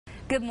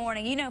Good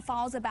morning. You know,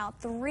 fall's about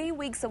 3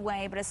 weeks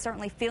away, but it's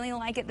certainly feeling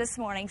like it this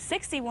morning.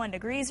 61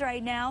 degrees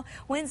right now.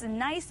 Winds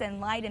nice and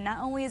light, and not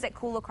only is it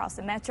cool across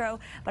the metro,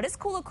 but it's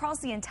cool across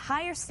the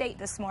entire state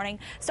this morning.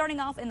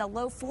 Starting off in the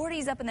low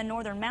 40s up in the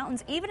northern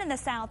mountains, even in the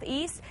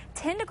southeast.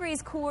 10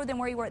 degrees cooler than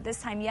where you were at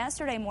this time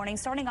yesterday morning.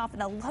 Starting off in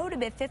the low to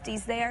mid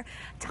 50s there.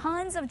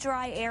 Tons of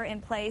dry air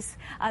in place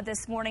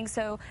this morning,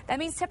 so that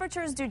means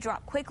temperatures do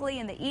drop quickly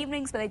in the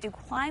evenings, but they do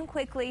climb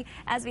quickly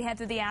as we head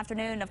through the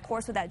afternoon. Of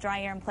course, with that dry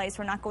air in place,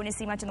 we're not going to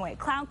see much in the way of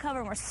cloud cover,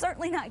 and we're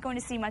certainly not going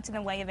to see much in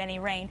the way of any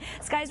rain.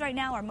 Skies right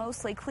now are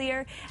mostly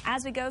clear.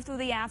 As we go through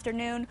the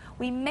afternoon,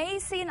 we may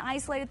see an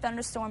isolated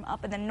thunderstorm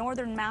up in the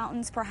northern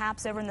mountains,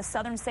 perhaps over in the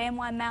southern San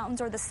Juan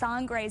Mountains or the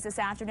Sangres this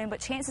afternoon,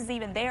 but chances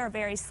even there are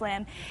very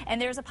slim,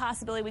 and there's a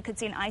possibility we could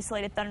see an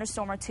isolated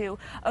thunderstorm or two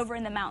over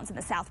in the mountains in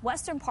the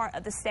southwestern part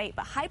of the state.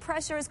 But high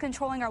pressure is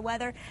controlling our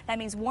weather. That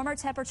means warmer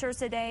temperatures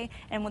today,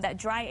 and with that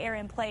dry air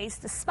in place,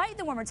 despite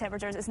the warmer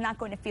temperatures, it's not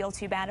going to feel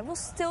too bad. It will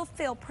still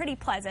feel pretty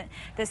pleasant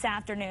this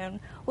afternoon.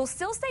 We'll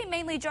still stay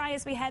mainly dry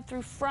as we head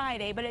through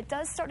Friday, but it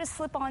does start to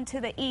slip on to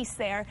the east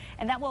there,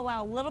 and that will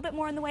allow a little bit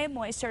more in the way of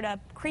moisture to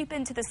creep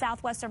into the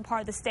southwestern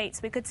part of the state. So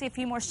we could see a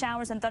few more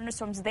showers and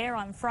thunderstorms there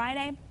on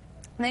Friday.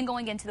 And then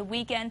going into the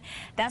weekend,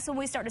 that's when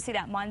we start to see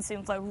that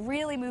monsoon flow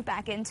really move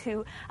back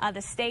into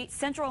the state.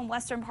 Central and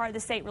western part of the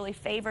state really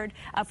favored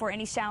for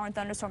any shower and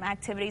thunderstorm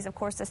activities. Of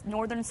course, this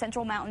northern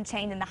central mountain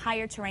chain and the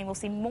higher terrain will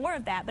see more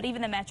of that, but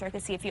even the metro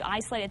could see a few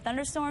isolated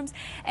thunderstorms.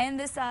 And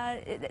this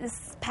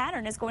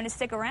pattern is going to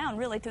stick around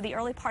really through the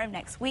early part of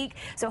next week.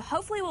 So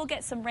hopefully we'll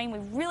get some rain. We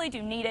really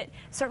do need it.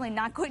 Certainly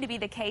not going to be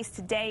the case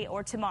today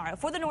or tomorrow.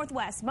 For the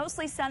northwest,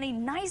 mostly sunny,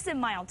 nice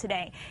and mild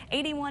today.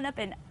 81 up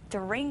in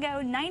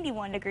Durango,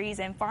 91 degrees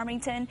in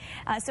Farmington.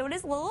 So it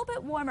is a little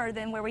bit warmer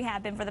than where we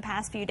have been for the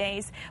past few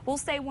days. We'll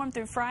stay warm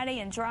through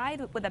Friday and dry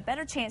with a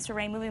better chance for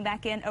rain moving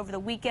back in over the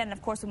weekend. And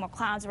of course, with more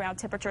clouds around,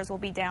 temperatures will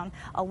be down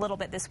a little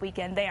bit this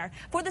weekend there.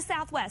 For the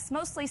southwest,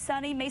 mostly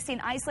sunny. May see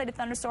an isolated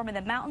thunderstorm in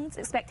the mountains.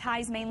 Expect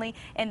highs mainly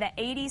in the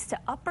 80s to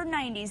upper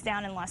 90s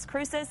down in Las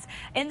Cruces.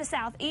 In the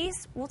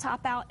southeast, we'll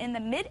top out in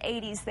the mid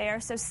 80s there.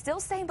 So still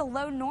staying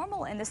below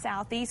normal in the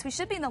southeast. We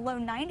should be in the low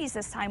 90s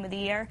this time of the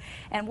year.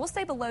 And we'll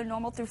stay below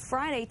normal through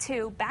Friday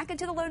too. Back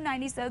into the low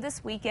 90s though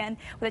this weekend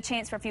with a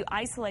chance for a few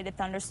isolated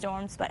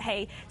thunderstorms. But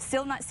hey,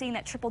 still not seeing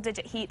that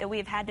triple-digit heat that we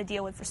have had to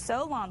deal with for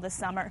so long this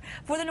summer.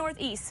 For the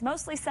northeast,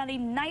 mostly sunny,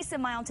 nice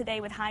and mild today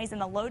with highs in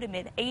the low to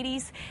mid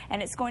 80s.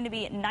 And it's going to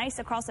be nice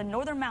across the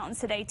northern mountains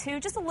today too.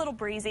 Just a little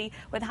breezy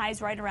with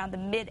highs right around the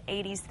mid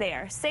 80s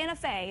there. Santa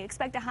Fe,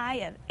 expect a high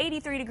of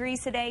 83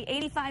 degrees today,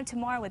 85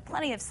 tomorrow with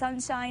plenty of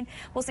sunshine.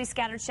 We'll see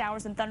scattered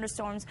showers and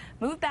thunderstorms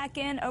move back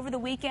in over the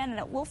weekend, and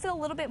it will feel a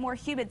little bit more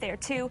humid there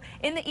too.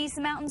 In the East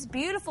Mountains,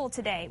 beautiful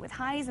today with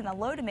highs in the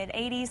low to mid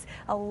 80s,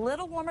 a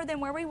little warmer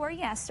than where we were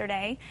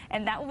yesterday,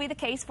 and that will be the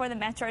case for the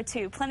metro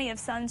too. Plenty of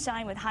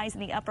sunshine with highs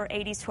in the upper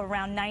 80s to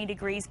around 90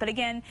 degrees, but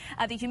again,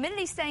 the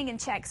humidity staying in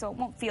check, so it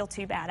won't feel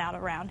too bad out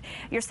around.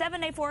 Your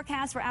 7-day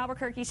forecast for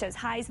Albuquerque shows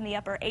highs in the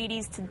upper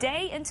 80s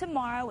today and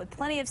tomorrow with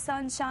plenty of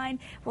sunshine.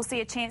 We'll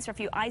see a chance for a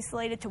few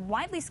isolated to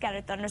widely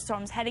scattered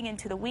thunderstorms heading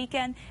into the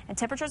weekend, and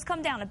temperatures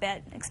come down a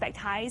bit. Expect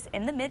highs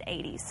in the mid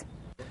 80s.